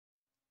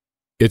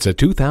It's a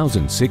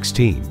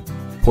 2016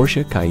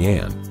 Porsche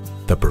Cayenne.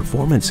 The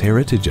performance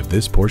heritage of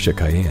this Porsche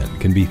Cayenne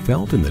can be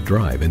felt in the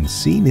drive and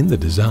seen in the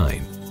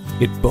design.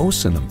 It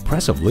boasts an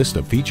impressive list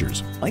of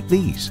features like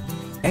these: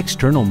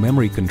 external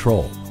memory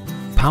control,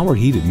 power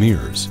heated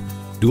mirrors,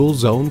 dual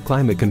zone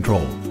climate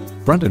control,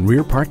 front and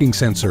rear parking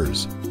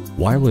sensors,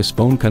 wireless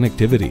phone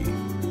connectivity,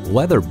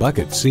 leather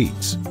bucket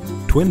seats,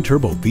 twin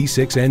turbo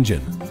V6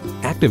 engine,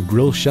 active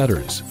grille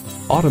shutters,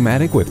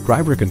 automatic with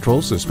driver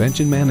control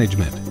suspension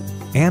management,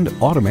 and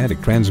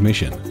automatic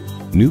transmission.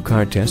 New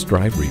Car Test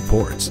Drive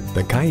reports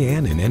the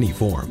Cayenne in any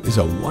form is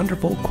a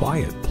wonderful,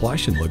 quiet,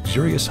 plush, and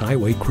luxurious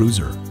highway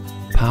cruiser.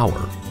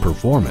 Power,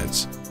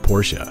 performance,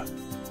 Porsche.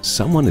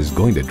 Someone is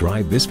going to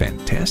drive this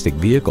fantastic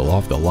vehicle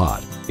off the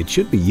lot. It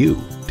should be you.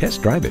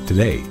 Test drive it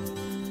today.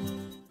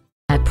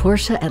 At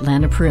Porsche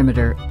Atlanta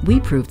Perimeter,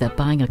 we prove that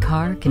buying a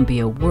car can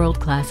be a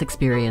world-class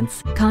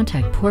experience.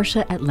 Contact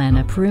Porsche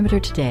Atlanta Perimeter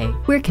today.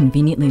 We're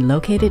conveniently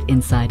located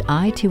inside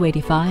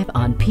I-285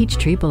 on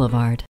Peachtree Boulevard.